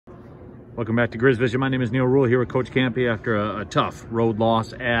Welcome back to Grizz Vision. My name is Neil Rule here with Coach Kampe after a tough road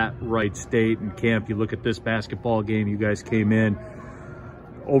loss at Wright State. And Camp, you look at this basketball game, you guys came in.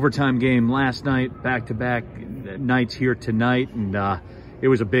 Overtime game last night, back-to-back nights here tonight, and it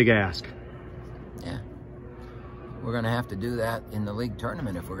was a big ask. Yeah. We're going to have to do that in the league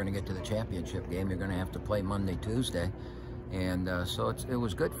tournament if we're going to get to the championship game. You're going to have to play Monday, Tuesday. And so it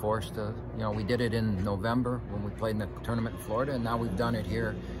was good for us to, we did it in November when we played in the tournament in Florida, and now we've done it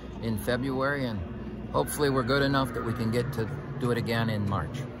here in February, and hopefully we're good enough that we can get to do it again in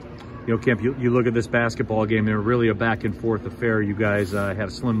March. Camp, you look at this basketball game, they're really a back and forth affair. You guys had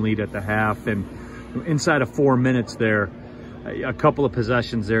a slim lead at the half, and inside of 4 minutes there, a couple of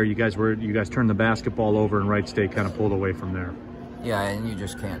possessions there, you guys turned the basketball over, and Wright State kind of pulled away from there. Yeah, and you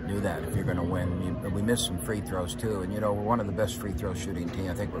just can't do that if you're going to win. We missed some free throws too, and we're one of the best free throw shooting team.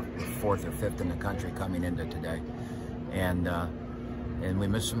 I think we're 4th or 5th in the country coming into today, and we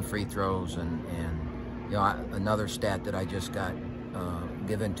missed some free throws. And another stat that I just got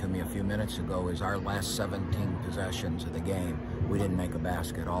given to me a few minutes ago is our last 17 possessions of the game, we didn't make a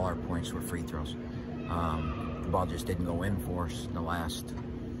basket. All our points were free throws. The ball just didn't go in for us in the last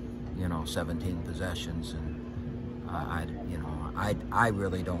 17 possessions, and I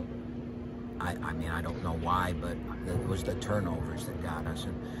really don't. I mean, I don't know why, but it was the turnovers that got us.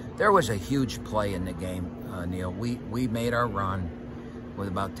 And there was a huge play in the game, Neil. We made our run with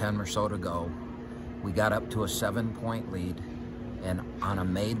about 10 or so to go. We got up to a 7-point lead, and on a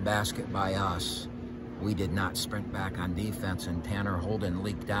made basket by us, we did not sprint back on defense, and Tanner Holden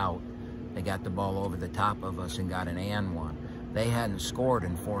leaked out. They got the ball over the top of us and got an and one. They hadn't scored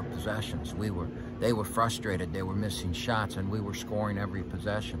in 4 possessions. They were frustrated. They were missing shots, and we were scoring every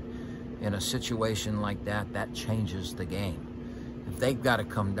possession. In a situation like that, that changes the game. If they've got to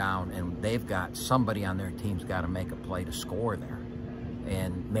come down and they've got somebody on their team's got to make a play to score there,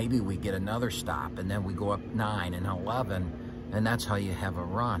 and maybe we get another stop, and then we go up 9 and 11, and that's how you have a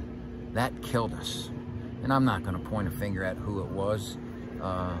run. That killed us. And I'm not going to point a finger at who it was.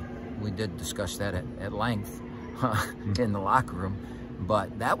 We did discuss that at length in the locker room,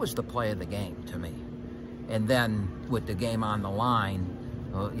 but that was the play of the game to me. And then with the game on the line,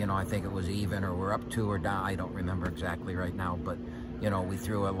 I think it was even, or we're up 2 or down. I don't remember exactly right now, but we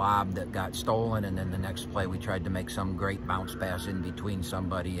threw a lob that got stolen, and then the next play we tried to make some great bounce pass in between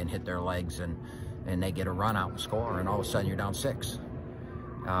somebody and hit their legs, and they get a run out and score, and all of a sudden you're down 6.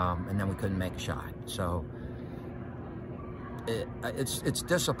 And then we couldn't make a shot. So it's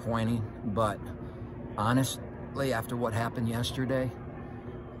disappointing, but honestly, after what happened yesterday,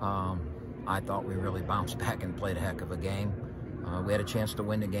 I thought we really bounced back and played a heck of a game. We had a chance to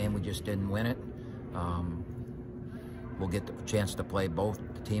win the game, we just didn't win it. We'll get the chance to play both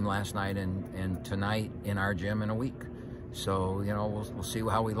the team last night and tonight in our gym in a week. So, we'll see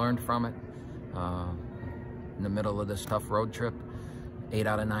how we learned from it. In the middle of this tough road trip, 8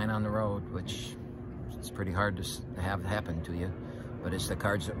 out of 9 on the road, which it's pretty hard to have happen to you, but it's the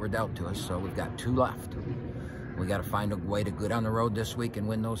cards that were dealt to us. So we've got 2 left. We got to find a way to get on the road this week and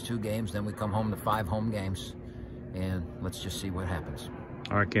win those 2 games. Then we come home to 5 home games, and let's just see what happens.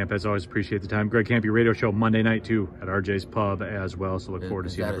 All right, Camp, as always, appreciate the time. Greg Kampe radio show Monday night, too, at RJ's Pub as well, so look forward to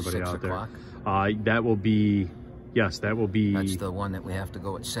seeing everybody out there. That will be, yes, that will be. That's the one that we have to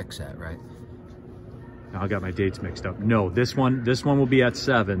go at 6 at, right? I got my dates mixed up. No, this one will be at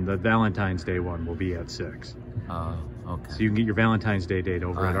 7. The Valentine's Day one will be at 6. Okay. So you can get your Valentine's Day date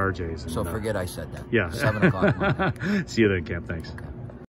over at RJ's. So forget I said that. Yeah. 7 o'clock Monday. See you then, Camp. Thanks. Okay.